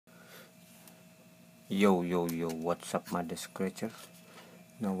Yo, what's up, my scratcher?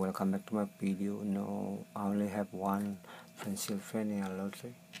 Now welcome back to my video. Now I only have one Pennsylvania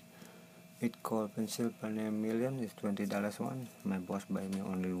lottery. It called Pennsylvania Million. It's $20 one. My boss buy me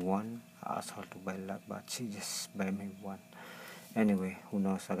only one. I asked her to buy a lot, but she just buy me one. Anyway, who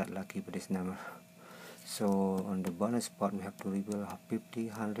knows, I got lucky with this number. So on the bonus spot we have to reveal 50,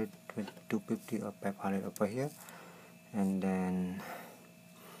 100, 250 or 500 over here. And then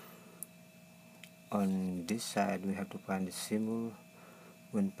on this side we have to find the symbol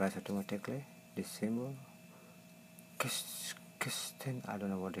win price automatically. This symbol Kirsten, I don't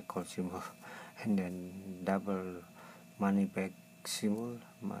know what they call symbol, and then double money back symbol,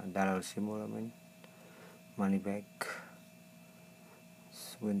 dollar symbol, money back,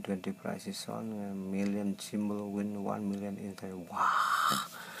 win 20 prices on, a million symbol, win 1 million inside. Wow,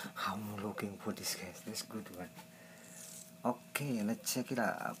 I'm looking for this, guys. That's good one. Okay, let's check it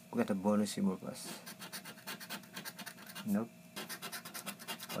out. We got a bonus symbol first. Nope.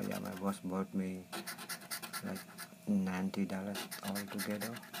 Oh yeah, my boss bought me like $90 altogether,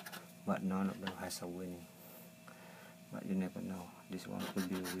 but none of them has a winning. But you never know, this one could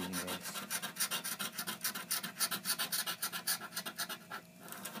be winning, guys.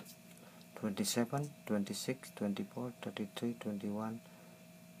 27, 26, 24, 33, 21,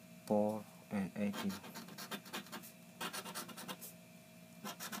 4 and 18.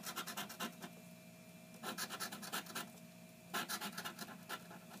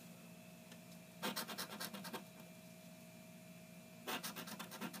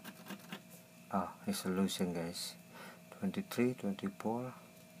 It's a losing, guys. 23, 24,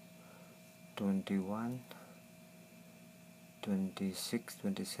 21, 26,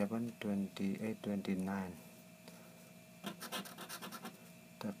 27, 28, 29,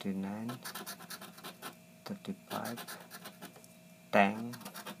 39, 35, 10,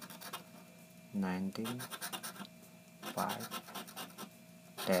 19, 5,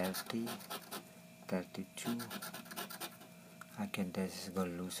 30, 32. I can this is gonna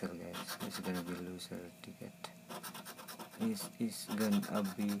loser, guys. This is gonna be loser ticket. This is gonna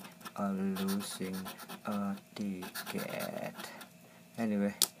be a losing ticket.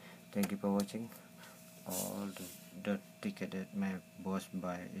 Anyway, thank you for watching. All the ticket that my boss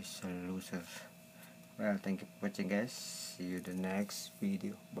buy is a loser. Well, thank you for watching, guys. See you in the next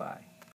video. Bye.